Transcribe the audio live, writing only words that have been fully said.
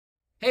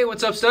Hey,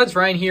 what's up, studs?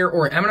 Ryan here,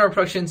 or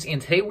MandRproductions,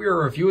 and today we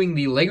are reviewing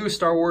the LEGO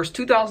Star Wars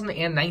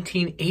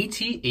 2019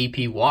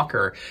 AT-AP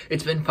Walker.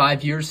 It's been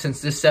 5 years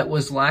since this set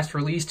was last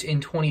released in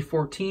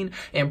 2014,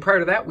 and prior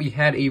to that, we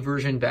had a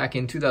version back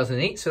in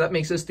 2008, so that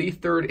makes this the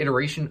third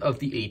iteration of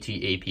the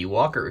AT-AP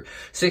Walker.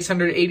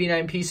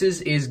 689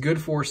 pieces is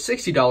good for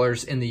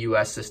 $60 in the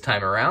US this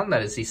time around.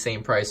 That is the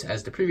same price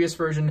as the previous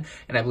version,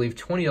 and I believe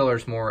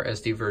 $20 more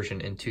as the version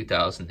in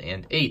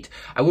 2008.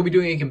 I will be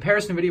doing a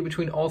comparison video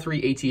between all three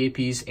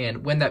AT-APs,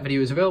 and when that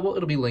video is available,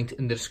 it'll be linked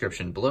in the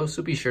description below,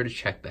 so be sure to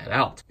check that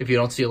out. If you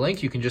don't see a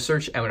link, you can just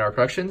search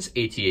MandRproductions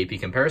AT-AP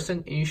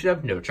comparison, and you should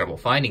have no trouble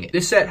finding it.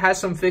 This set has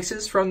some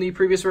fixes from the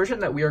previous version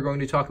that we are going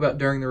to talk about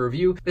during the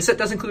review. This set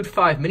does include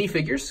 5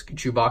 minifigures: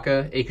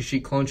 Chewbacca, a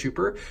Kashyyyk Clone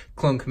Trooper,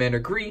 Clone Commander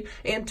Gree,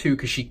 and 2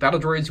 Kashyyyk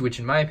Battle Droids, which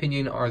in my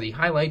opinion are the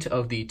highlight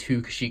of the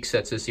 2 Kashyyyk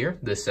sets this year,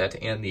 this set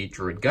and the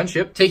Droid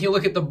Gunship. Taking a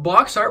look at the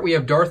box art, we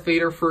have Darth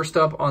Vader first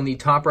up on the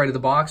top right of the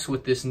box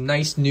with this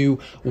nice new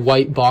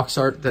white box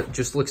art that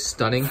just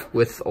looks stunning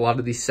with a lot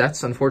of these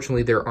sets.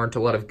 Unfortunately, there aren't a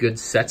lot of good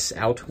sets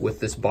out with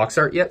this box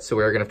art yet, so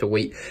we're gonna have to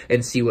wait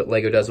and see what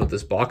LEGO does with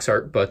this box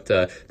art, but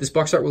this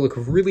box art will look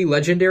really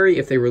legendary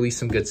if they release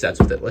some good sets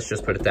with it. Let's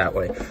just put it that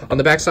way. On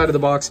the back side of the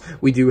box,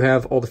 we do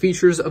have all the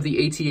features of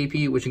the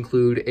AT-AP, which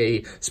include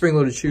a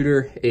spring-loaded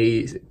shooter,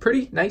 a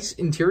pretty nice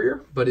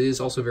interior, but it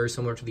is also very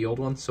similar to the old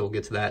one, so we'll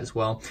get to that as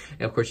well.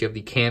 And of course, you have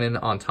the cannon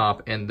on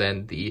top, and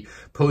then the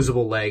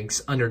posable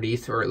legs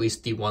underneath, or at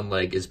least the one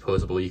leg is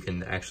posable. You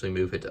can actually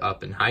move it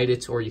up and hide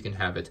it, or you can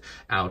have it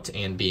out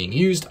and being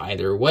used,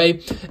 either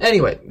way.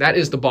 Anyway, that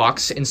is the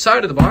box.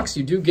 Inside of the box,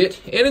 you do get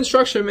an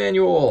instruction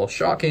manual.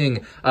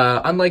 Shocking.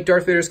 Unlike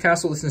Darth Vader's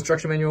castle, this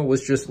instruction manual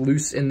was just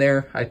loose in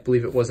there. I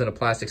believe it wasn't a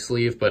plastic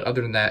sleeve, but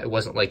other than that, it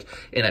wasn't like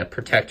in a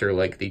protector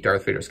like the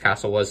Darth Vader's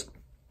castle was.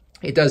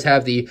 It does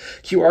have the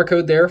QR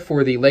code there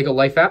for the LEGO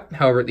Life app.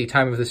 However, at the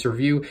time of this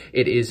review,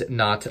 it is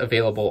not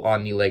available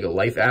on the LEGO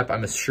Life app.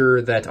 I'm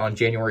sure that on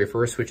January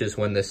 1st, which is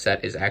when this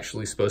set is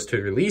actually supposed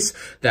to release,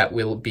 that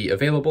will be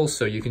available,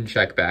 so you can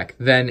check back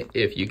then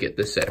if you get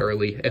this set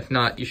early. If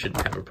not, you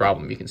shouldn't have a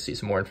problem. You can see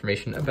some more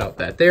information about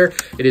that there.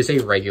 It is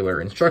a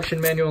regular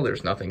instruction manual.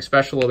 There's nothing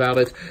special about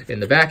it. In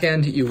the back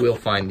end, you will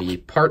find the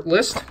part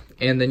list,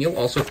 and then you'll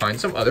also find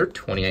some other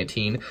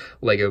 2019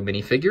 LEGO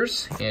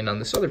minifigures. And on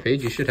this other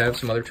page, you should have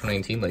some other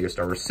 2019 LEGO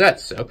Star Wars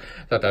sets. So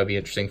I thought that would be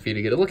interesting for you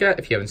to get a look at.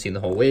 If you haven't seen the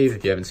whole wave,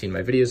 if you haven't seen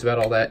my videos about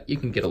all that, you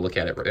can get a look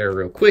at it there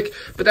real quick.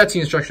 But that's the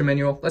instruction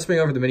manual. Let's bring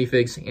over the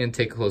minifigs and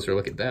take a closer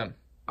look at them.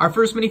 Our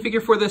first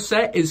minifigure for this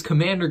set is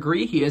Commander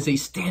Gree. He has a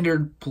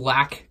standard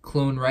black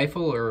clone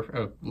rifle, or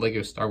a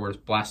LEGO Star Wars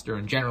blaster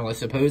in general, I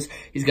suppose.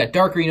 He's got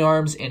dark green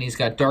arms, and he's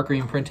got dark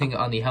green printing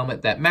on the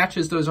helmet that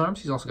matches those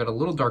arms. He's also got a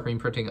little dark green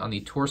printing on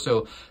the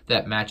torso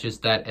that matches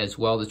that as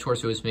well. The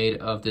torso is made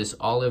of this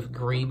olive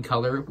green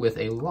color with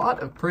a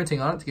lot of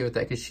printing on it to give it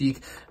that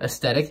Kashyyyk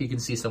aesthetic. You can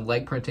see some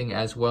leg printing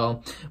as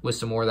well with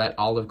some more of that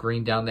olive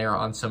green down there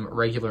on some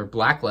regular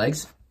black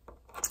legs.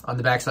 On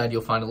the backside,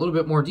 you'll find a little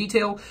bit more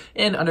detail,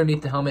 and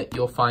underneath the helmet,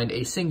 you'll find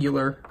a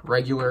singular,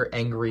 regular,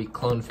 angry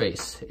clone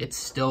face. It's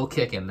still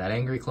kicking. That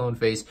angry clone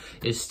face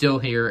is still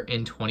here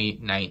in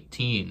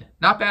 2019.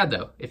 Not bad,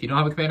 though. If you don't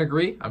have a Commander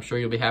Gree, I'm sure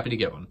you'll be happy to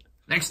get one.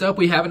 Next up,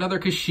 we have another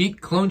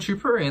Kashyyyk Clone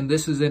Trooper, and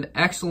this is an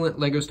excellent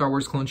LEGO Star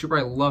Wars Clone Trooper.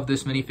 I love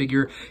this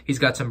minifigure. He's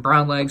got some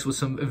brown legs with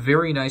some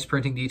very nice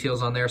printing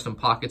details on there, some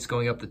pockets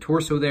going up the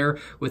torso there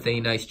with a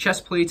nice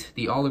chest plate.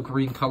 The olive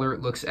green color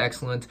looks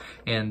excellent,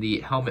 and the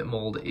helmet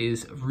mold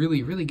is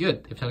really, really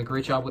good. They've done a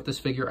great job with this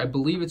figure. I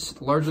believe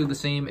it's largely the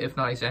same, if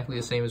not exactly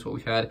the same as what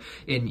we've had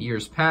in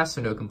years past,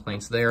 so no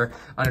complaints there.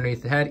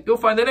 Underneath the head, you'll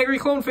find that angry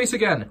clone face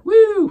again.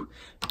 Woo!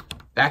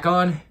 Back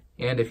on.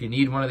 And if you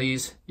need one of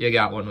these, you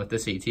got one with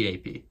this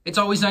AT-AP. It's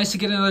always nice to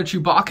get another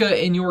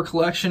Chewbacca in your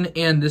collection,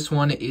 and this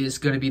one is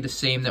going to be the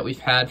same that we've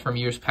had from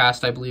years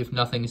past. I believe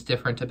nothing's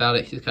different about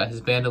it. He's got his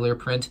bandolier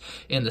print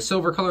in the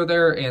silver color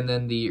there, and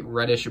then the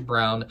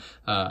reddish-brown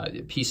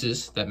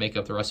pieces that make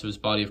up the rest of his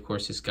body. Of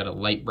course, he's got a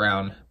light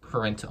brown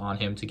print on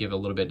him to give a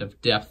little bit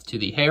of depth to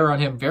the hair on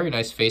him. Very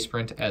nice face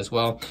print as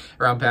well.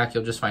 Around back,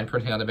 you'll just find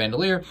printing on the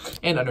bandolier,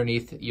 and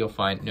underneath, you'll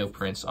find no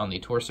prints on the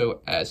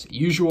torso as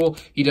usual.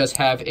 He does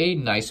have a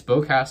nice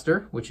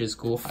bowcaster, which is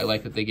cool. I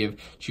like that they give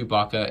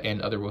Chewbacca and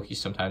other Wookiees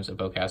sometimes a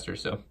bowcaster,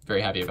 so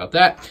very happy about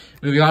that.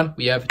 Moving on,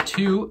 we have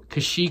 2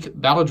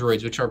 Kashyyyk Battle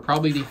Droids, which are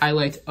probably the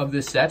highlight of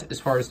this set as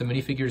far as the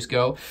minifigures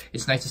go.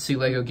 It's nice to see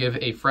LEGO give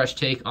a fresh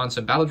take on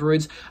some Battle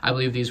Droids. I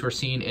believe these were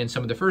seen in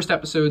some of the first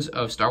episodes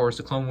of Star Wars: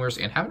 The Clone Wars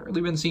and haven't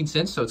really been seen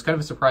since, so it's kind of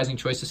a surprising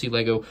choice to see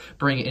LEGO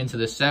bring it into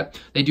this set.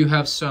 They do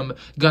have some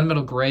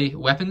gunmetal gray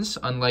weapons,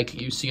 unlike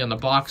you see on the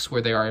box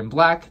where they are in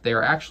black. They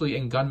are actually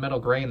in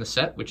gunmetal gray in the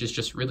set, which is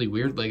just really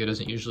weird. LEGO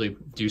doesn't usually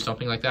do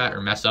something like that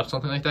or mess up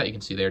something like that. You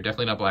can see they're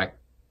definitely not black.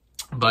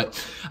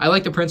 But I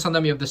like the prints on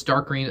them. You have this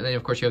dark green, and then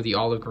of course you have the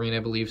olive green, I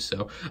believe.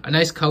 So a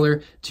nice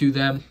color to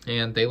them,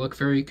 and they look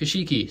very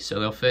Kashyyyk-y, so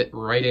they'll fit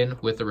right in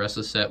with the rest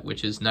of the set,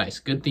 which is nice.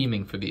 Good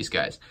theming for these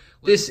guys.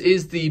 This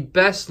is the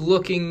best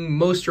looking,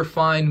 most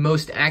refined,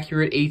 most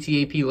accurate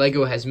AT-AP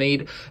LEGO has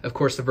made. Of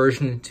course, the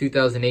version in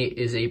 2008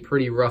 is a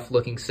pretty rough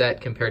looking set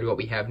compared to what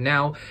we have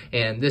now.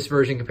 And this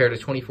version compared to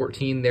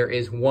 2014, there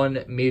is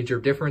one major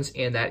difference,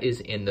 and that is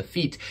in the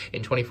feet.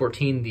 In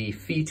 2014, the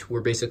feet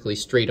were basically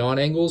straight on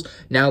angles.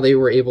 Now they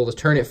were able to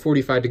turn it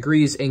 45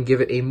 degrees and give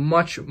it a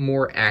much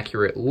more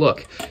accurate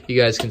look. You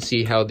guys can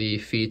see how the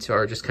feet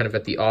are just kind of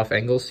at the off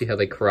angle. See how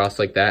they cross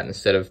like that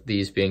instead of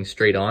these being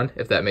straight on,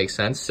 if that makes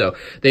sense. So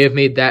they have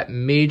made that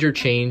major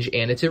change,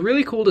 and it's a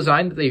really cool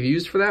design that they've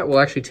used for that. We'll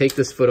actually take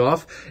this foot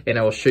off and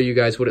I will show you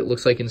guys what it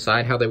looks like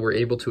inside, how they were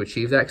able to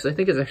achieve that, because I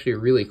think it's actually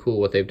really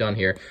cool what they've done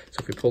here. So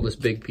if we pull this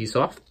big piece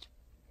off,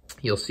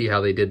 you'll see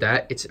how they did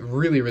that. It's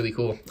really, really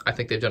cool. I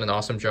think they've done an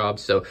awesome job.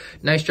 So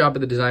nice job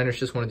of the designers.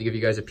 Just wanted to give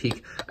you guys a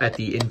peek at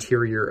the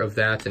interior of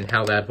that and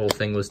how that whole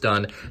thing was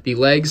done. The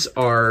legs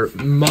are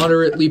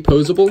moderately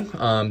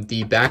posable.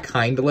 The back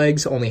hind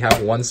legs only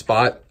have one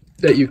spot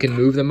that you can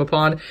move them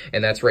upon,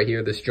 and that's right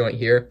here, this joint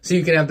here. So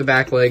you can have the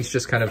back legs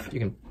just kind of, you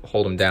can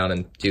hold them down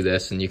and do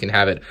this, and you can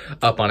have it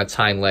up on its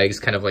hind legs,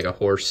 kind of like a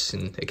horse,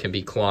 and it can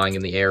be clawing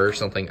in the air or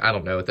something. I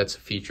don't know. That's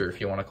a feature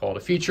if you want to call it a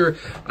feature.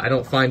 I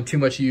don't find too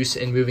much use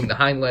in moving the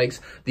hind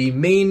legs. The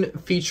main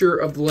feature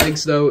of the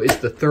legs, though, is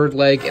the third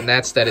leg, and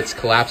that's that it's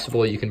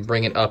collapsible. You can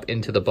bring it up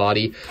into the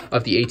body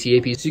of the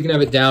AT-AP. So you can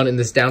have it down in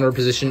this downward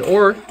position,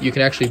 or you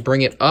can actually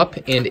bring it up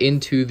and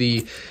into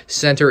the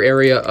center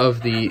area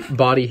of the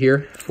body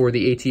here for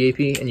the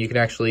AT-AP, and you can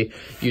actually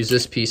use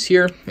this piece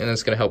here, and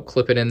it's going to help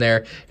clip it in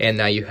there, and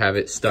now you have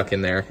it stuck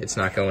in there. It's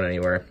not going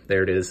anywhere.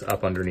 There it is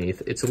up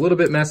underneath. It's a little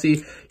bit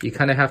messy. You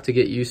kind of have to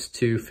get used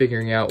to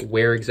figuring out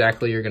where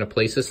exactly you're going to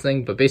place this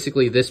thing, but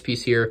basically this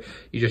piece here,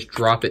 you just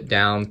drop it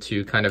down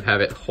to kind of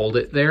have it hold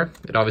it there.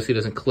 It obviously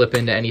doesn't clip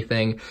into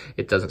anything.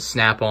 It doesn't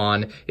snap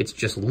on. It's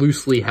just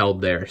loosely held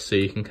there, so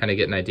you can kind of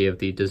get an idea of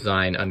the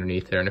design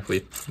underneath there, and if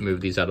we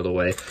move these out of the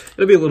way,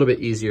 it'll be a little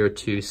bit easier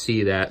to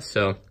see that.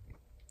 So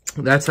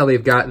that's how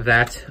they've got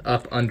that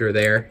up under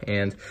there,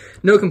 and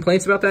no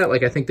complaints about that.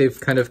 Like, I think they've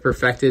kind of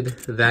perfected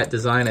that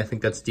design. I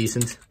think that's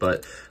decent,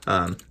 but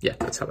yeah,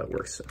 that's how that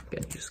works. So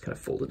again, you just kind of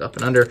fold it up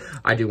and under.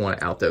 I do want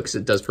it out though, because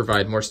it does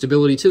provide more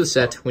stability to the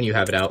set when you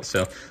have it out.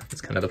 So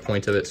that's kind of the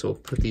point of it. So we'll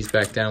put these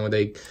back down where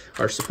they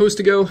are supposed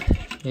to go,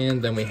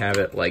 and then we have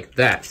it like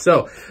that.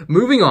 So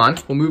moving on,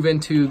 we'll move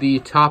into the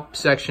top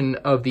section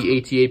of the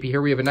AT-AP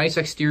here. We have a nice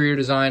exterior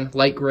design,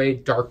 light gray,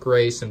 dark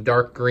gray, some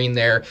dark green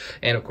there,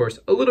 and of course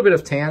a little bit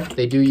of tan.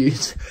 They do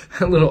use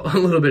a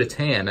little bit of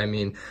tan. I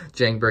mean,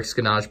 Jang Bricks,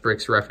 Ganache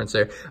Bricks reference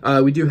there.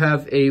 We do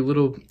have a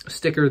little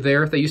sticker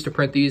there. They used to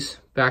print these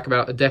back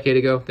about a decade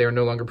ago. They are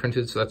no longer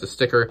printed, so that's a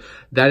sticker.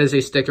 That is a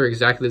sticker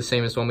exactly the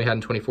same as the one we had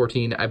in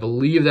 2014. I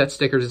believe that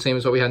sticker is the same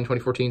as what we had in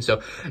 2014,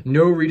 so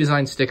no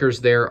redesigned stickers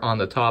there on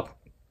the top.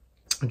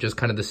 Just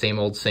kind of the same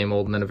old,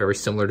 and then a very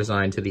similar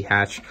design to the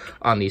hatch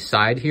on the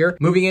side here.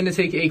 Moving in to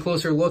take a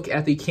closer look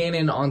at the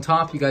cannon on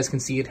top, you guys can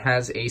see it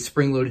has a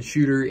spring-loaded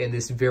shooter in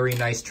this very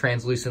nice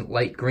translucent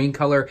light green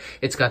color.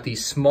 It's got the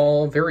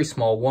small, very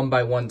small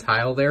 1x1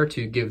 tile there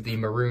to give the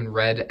maroon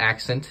red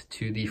accent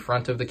to the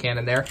front of the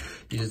cannon there.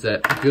 Uses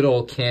that good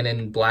old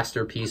cannon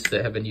blaster piece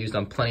that have been used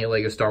on plenty of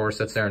LEGO Star Wars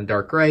sets there in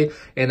dark gray,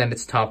 and then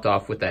it's topped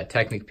off with that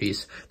Technic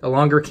piece. The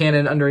longer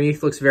cannon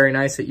underneath looks very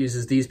nice. It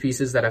uses these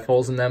pieces that have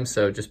holes in them,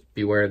 so just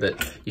beware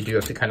that you do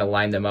have to kind of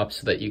line them up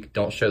so that you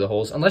don't show the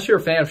holes, unless you're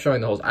a fan of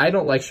showing the holes. I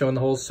don't like showing the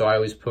holes, so I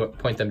always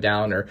point them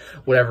down or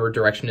whatever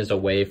direction is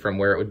away from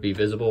where it would be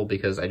visible,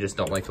 because I just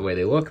don't like the way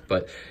they look.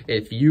 But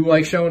if you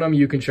like showing them,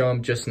 you can show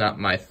them, just not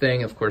my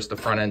thing. Of course, the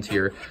front end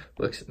here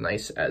looks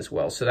nice as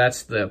well. So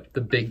that's the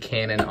big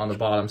cannon on the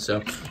bottom.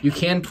 So you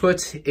can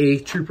put a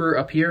trooper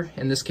up here.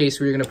 In this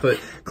case, we're going to put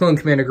Clone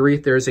Commander Gree.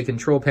 There's a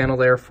control panel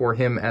there for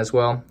him as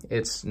well.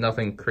 It's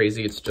nothing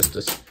crazy. It's just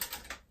a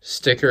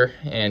sticker,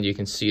 and you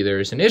can see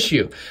there's an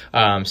issue.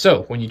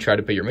 So when you try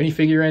to put your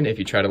minifigure in, if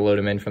you try to load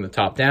them in from the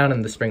top down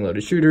and the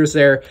spring-loaded shooter is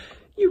there,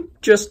 you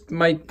just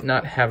might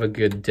not have a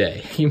good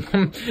day.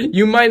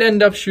 You might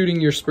end up shooting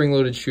your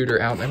spring-loaded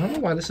shooter out. I don't know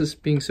why this is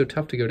being so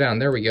tough to go down.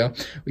 There we go.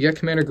 We got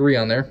Commander Gree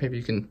on there. Maybe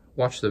you can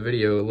watch the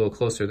video a little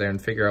closer there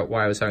and figure out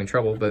why I was having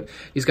trouble. But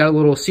he's got a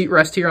little seat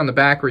rest here on the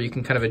back where you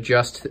can kind of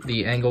adjust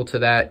the angle to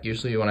that.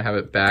 Usually you want to have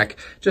it back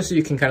just so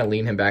you can kind of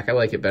lean him back. I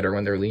like it better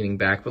when they're leaning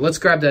back. But let's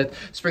grab that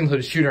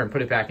spring-loaded shooter and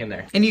put it back in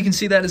there. And you can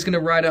see that is going to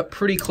ride up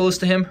pretty close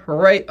to him,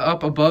 right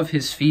up above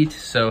his feet.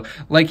 So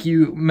like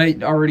you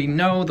might already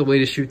know, the way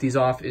to shoot these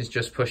off is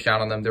just push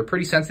down on them. They're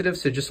pretty sensitive,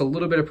 so just a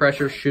little bit of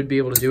pressure should be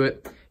able to do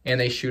it. And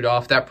they shoot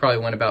off. That probably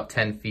went about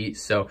 10 feet.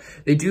 So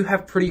they do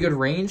have pretty good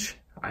range.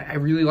 I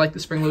really like the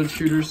spring-loaded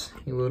shooters.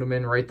 You load them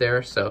in right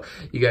there. So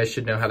you guys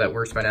should know how that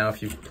works by now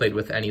if you've played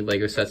with any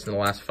LEGO sets in the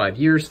last 5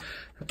 years.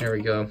 There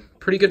we go.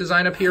 Pretty good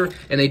design up here.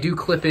 And they do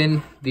clip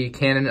in the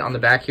cannon on the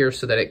back here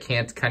so that it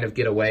can't kind of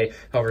get away.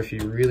 However, if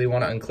you really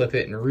want to unclip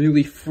it and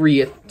really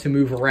free it to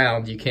move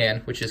around, you can,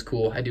 which is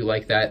cool. I do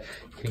like that.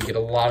 You can get a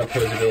lot of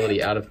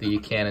posability out of the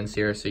cannons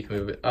here. So you can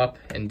move it up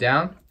and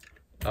down.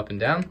 up and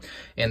down.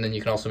 And then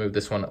you can also move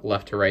this one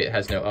left to right. It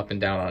has no up and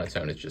down on its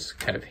own. It's just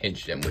kind of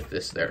hinged in with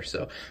this there.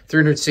 So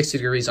 360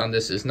 degrees on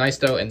this is nice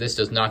though, and this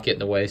does not get in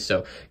the way.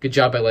 So good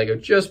job by LEGO,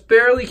 just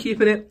barely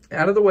keeping it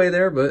out of the way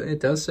there, but it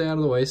does stay out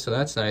of the way, so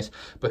that's nice.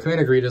 But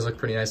Commander Gree does look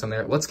pretty nice on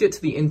there. Let's get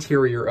to the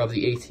interior of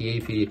the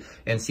AT-AP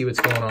and see what's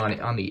going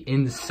on the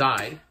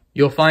inside.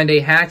 You'll find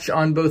a hatch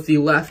on both the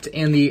left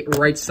and the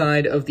right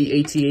side of the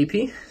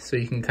AT-AP, so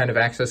you can kind of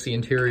access the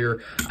interior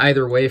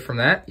either way from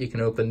that. You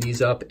can open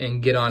these up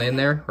and get on in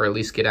there, or at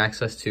least get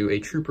access to a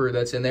trooper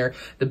that's in there.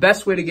 The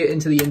best way to get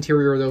into the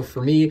interior, though,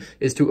 for me,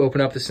 is to open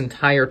up this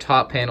entire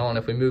top panel, and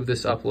if we move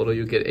this up a little,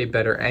 you'll get a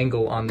better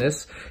angle on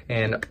this,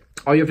 and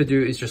all you have to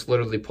do is just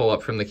literally pull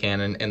up from the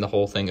cannon and the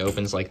whole thing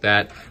opens like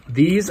that.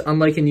 These,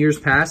 unlike in years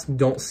past,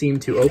 don't seem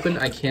to open.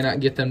 I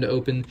cannot get them to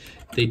open.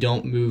 They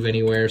don't move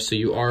anywhere, so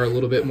you are a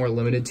little bit more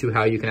limited to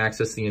how you can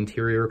access the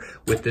interior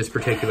with this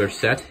particular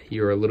set.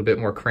 You're a little bit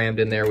more crammed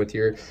in there with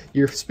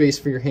your space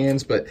for your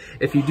hands, but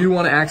if you do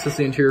want to access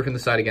the interior from the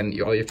side, again,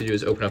 all you have to do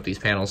is open up these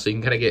panels so you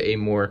can kind of get a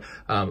more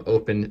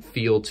open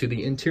feel to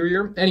the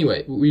interior.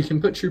 Anyway, we can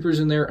put troopers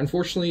in there.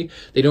 Unfortunately,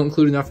 they don't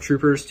include enough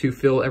troopers to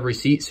fill every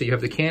seat, so you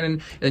have the cannon,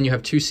 and then you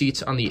have 2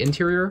 seats on the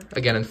interior.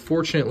 Again,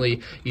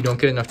 unfortunately, you don't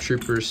get enough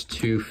troopers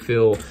to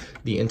fill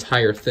the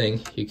entire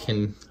thing. You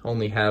can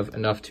only have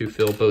enough to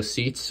fill both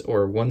seats,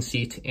 or 1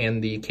 seat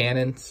and the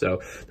cannon.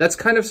 So that's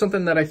kind of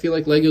something that I feel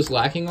like LEGO's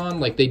lacking on.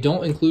 Like, they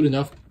don't include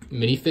enough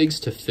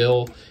minifigs to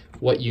fill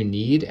what you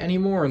need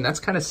anymore, and that's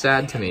kind of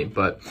sad to me.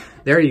 But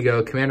there you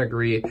go, Commander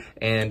Gree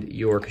and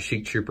your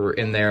Kashyyyk Trooper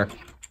in there.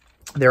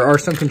 There are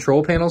some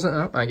control panels.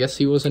 I guess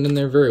he wasn't in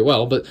there very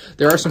well, but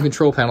there are some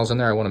control panels in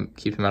there. I want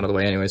to keep him out of the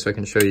way anyway so I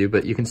can show you,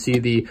 but you can see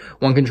the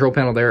one control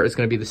panel there is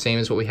going to be the same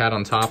as what we had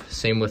on top.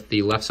 Same with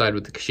the left side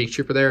with the Kashyyyk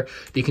Trooper there.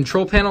 The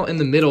control panel in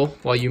the middle,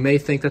 while you may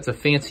think that's a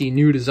fancy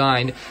new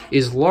design,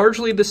 is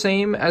largely the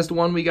same as the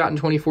one we got in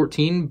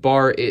 2014,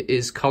 bar it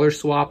is color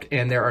swapped,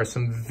 and there are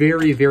some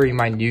very, very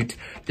minute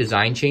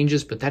design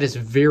changes, but that is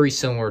very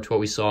similar to what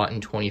we saw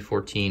in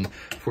 2014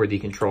 for the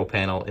control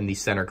panel in the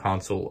center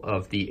console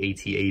of the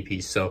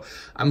AT-AP. So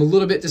I'm a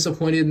little bit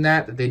disappointed in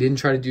that they didn't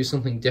try to do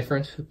something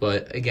different,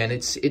 but again,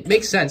 it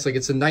makes sense. Like,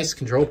 it's a nice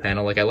control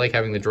panel. Like, I like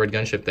having the Droid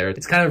Gunship there.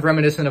 It's kind of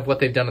reminiscent of what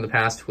they've done in the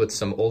past with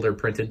some older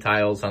printed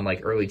tiles on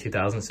like early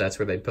 2000 sets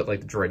where they put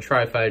like the Droid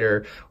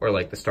Tri-Fighter or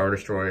like the Star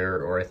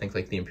Destroyer, or I think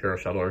like the Imperial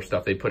Shuttle or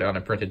stuff. They put it on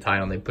a printed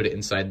tile and they put it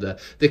inside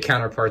the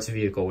counterparts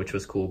vehicle, which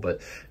was cool.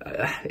 But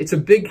it's a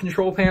big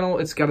control panel.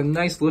 It's got a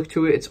nice look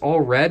to it. It's all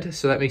red,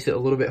 so that makes it a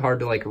little bit hard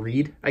to like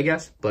read, I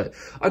guess. But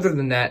other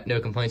than that, no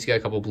complaints. You got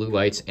a couple blue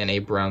lights and a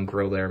brown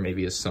grill there,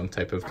 maybe as some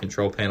type of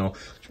control panel.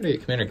 I'm trying to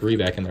get Commander Gree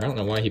back in there. I don't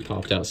know why he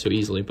popped out so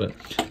easily, but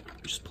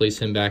just place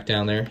him back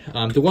down there.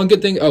 The one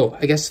good thing,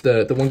 I guess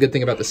the one good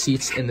thing about the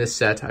seats in this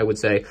set, I would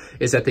say,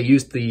 is that they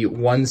used the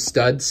 1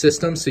 stud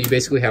system. So you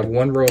basically have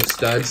 1 row of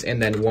studs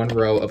and then 1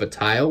 row of a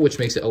tile, which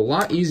makes it a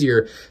lot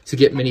easier to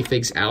get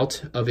minifigs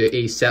out of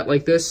a set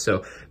like this.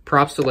 So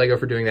props to LEGO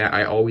for doing that.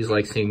 I always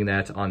like seeing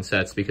that on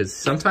sets, because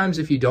sometimes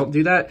if you don't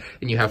do that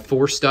and you have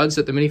 4 studs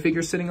that the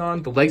minifigure's sitting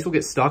on, the legs will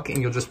get stuck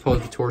and you'll just pull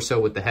the torso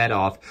with the head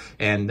off,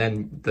 and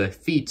then the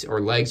feet,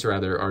 or legs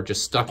rather, are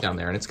just stuck down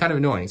there, and it's kind of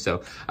annoying.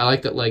 So I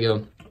like that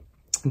LEGO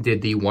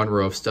did the 1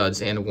 row of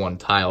studs and 1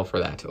 tile for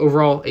that.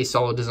 Overall, a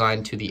solid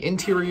design to the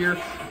interior.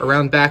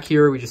 Around back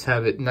here, we just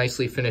have it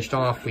nicely finished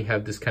off. We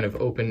have this kind of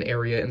open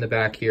area in the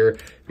back here.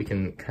 We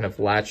can kind of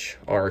latch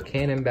our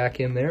cannon back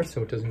in there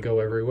so it doesn't go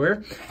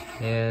everywhere,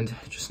 and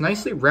just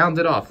nicely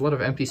rounded off. A lot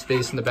of empty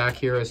space in the back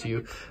here, as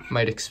you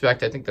might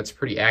expect. I think that's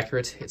pretty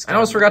accurate. I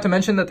almost forgot to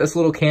mention that this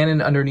little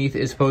cannon underneath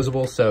is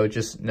posable, so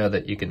just know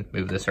that you can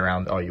move this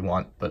around all you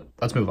want, but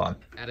let's move on.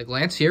 At a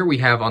glance here, we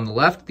have on the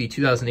left the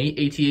 2008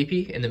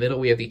 AT-AP. In the middle,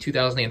 we have the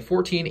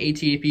 2014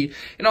 AT-AP,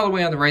 and all the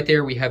way on the right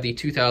there, we have the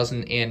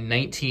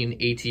 2019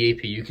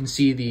 AT-AP. You can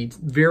see the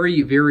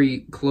very, very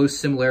close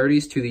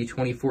similarities to the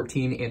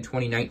 2014 and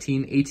 2019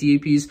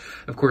 AT-APs.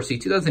 Of course, the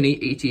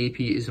 2008 AT-AP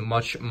is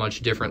much,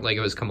 much different.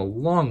 LEGO has come a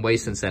long way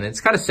since then.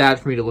 It's kind of sad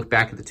for me to look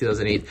back at the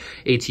 2008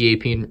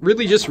 AT-AP and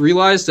really just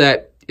realize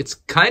that it's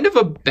kind of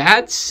a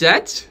bad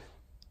set,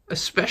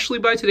 especially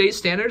by today's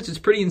standards. It's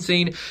pretty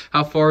insane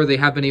how far they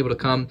have been able to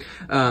come.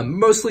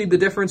 Mostly the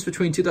difference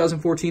between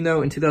 2014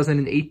 though and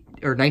 2008,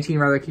 or 19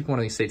 rather, I keep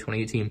wanting to say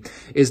 2018,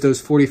 is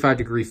those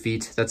 45-degree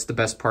feet. That's the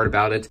best part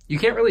about it. You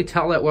can't really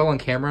tell that well on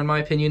camera in my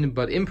opinion,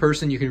 but in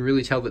person you can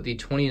really tell that the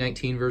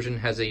 2019 version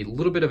has a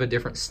little bit of a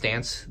different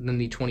stance than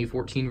the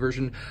 2014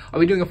 version. I'll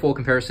be doing a full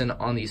comparison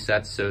on these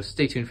sets, so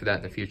stay tuned for that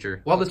in the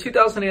future. While the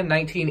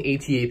 2019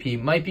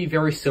 AT-AP might be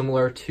very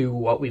similar to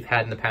what we've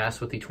had in the past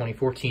with the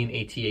 2014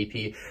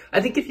 AT-AP, I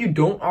think if you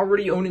don't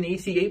already own an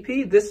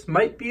AT-AP, this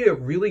might be a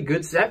really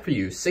good set for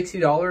you.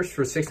 $60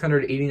 for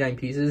 689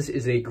 pieces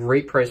is a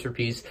great price for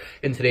masterpiece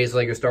in today's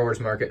LEGO Star Wars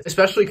market,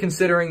 especially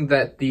considering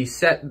that the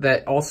set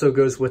that also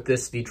goes with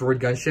this, the Droid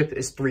Gunship,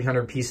 is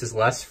 300 pieces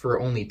less for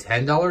only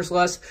 $10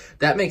 less.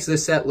 That makes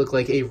this set look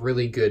like a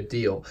really good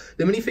deal.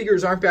 The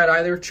minifigures aren't bad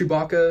either.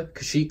 Chewbacca,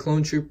 Kashyyyk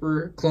Clone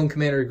Trooper, Clone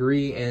Commander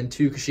Gree, and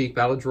 2 Kashyyyk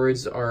Battle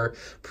Droids are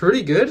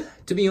pretty good,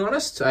 to be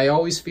honest. I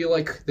always feel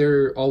like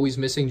they're always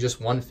missing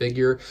just one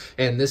figure,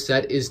 and this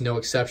set is no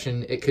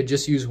exception. It could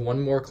just use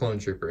one more Clone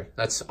Trooper.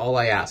 That's all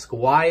I ask.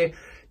 Why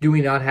do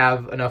we not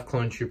have enough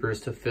Clone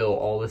Troopers to fill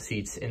all the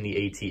seats in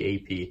the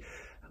AT-AP?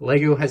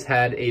 LEGO has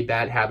had a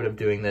bad habit of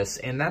doing this,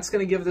 and that's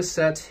going to give this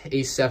set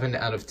a 7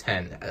 out of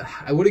 10.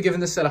 I would have given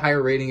this set a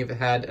higher rating if it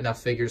had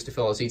enough figures to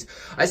fill all the seats.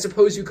 I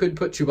suppose you could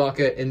put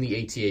Chewbacca in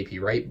the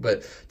AT-AP, right?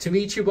 But to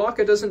me,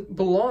 Chewbacca doesn't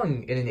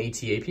belong in an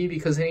AT-AP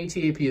because an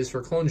AT-AP is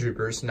for Clone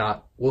Troopers,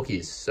 not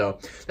Wookiees. So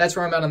that's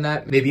where I'm at on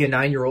that. Maybe a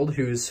 9-year-old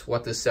who's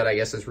what this set, I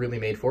guess, is really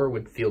made for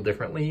would feel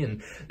differently,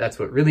 and that's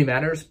what really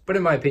matters. But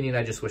in my opinion,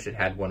 I just wish it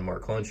had one more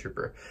Clone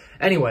Trooper.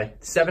 Anyway,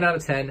 7 out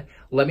of 10.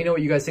 Let me know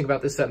what you guys think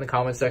about this set in the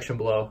comment section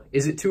below.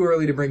 Is it too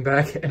early to bring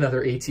back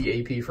another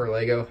AT-AP for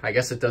LEGO? I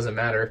guess it doesn't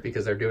matter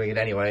because they're doing it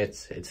anyway.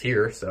 It's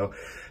here, so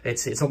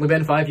it's only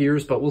been 5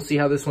 years, but we'll see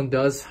how this one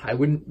does. I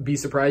wouldn't be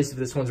surprised if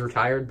this one's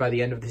retired by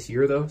the end of this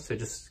year, though, so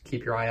just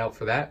keep your eye out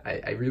for that.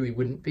 I really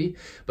wouldn't be.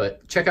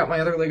 But check out my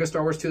other LEGO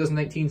Star Wars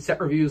 2019 set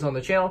reviews on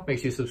the channel. Make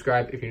sure you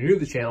subscribe if you're new to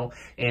the channel,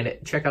 and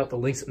check out the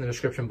links in the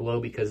description below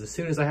because as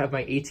soon as I have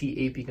my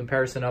AT-AP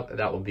comparison up,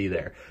 that will be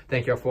there.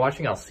 Thank you all for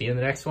watching. I'll see you in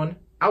the next one.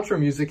 Outro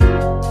music.